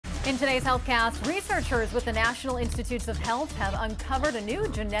In today's HealthCast, researchers with the National Institutes of Health have uncovered a new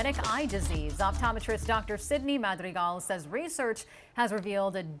genetic eye disease. Optometrist Dr. Sydney Madrigal says research has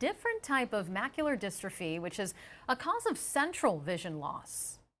revealed a different type of macular dystrophy, which is a cause of central vision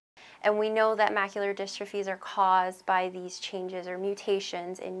loss. And we know that macular dystrophies are caused by these changes or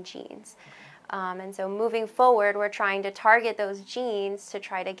mutations in genes. And so moving forward, we're trying to target those genes to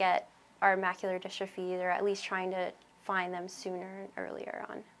try to get our macular dystrophies, or at least trying to find them sooner and earlier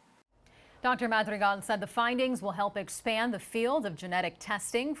on. Dr. Madrigal said the findings will help expand the field of genetic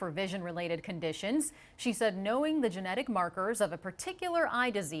testing for vision-related conditions. She said knowing the genetic markers of a particular eye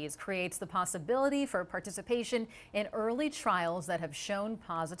disease creates the possibility for participation in early trials that have shown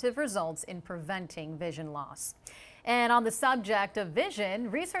positive results in preventing vision loss. And on the subject of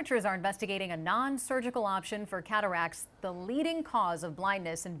vision, researchers are investigating a non-surgical option for cataracts, the leading cause of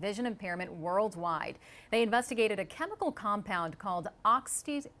blindness and vision impairment worldwide. They investigated a chemical compound called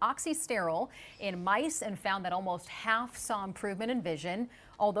oxysterol in mice and found that almost half saw improvement in vision.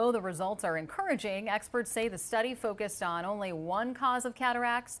 Although the results are encouraging, experts say the study focused on only one cause of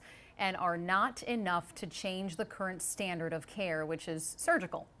cataracts and are not enough to change the current standard of care, which is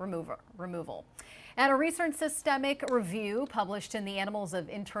surgical removal. And a recent systemic review published in the Annals of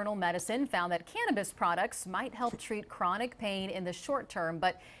Internal Medicine found that cannabis products might help treat chronic pain in the short term,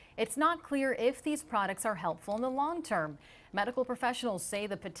 but it's not clear if these products are helpful in the long term. Medical professionals say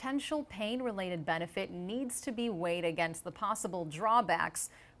the potential pain-related benefit needs to be weighed against the possible drawbacks,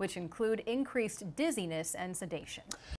 which include increased dizziness and sedation.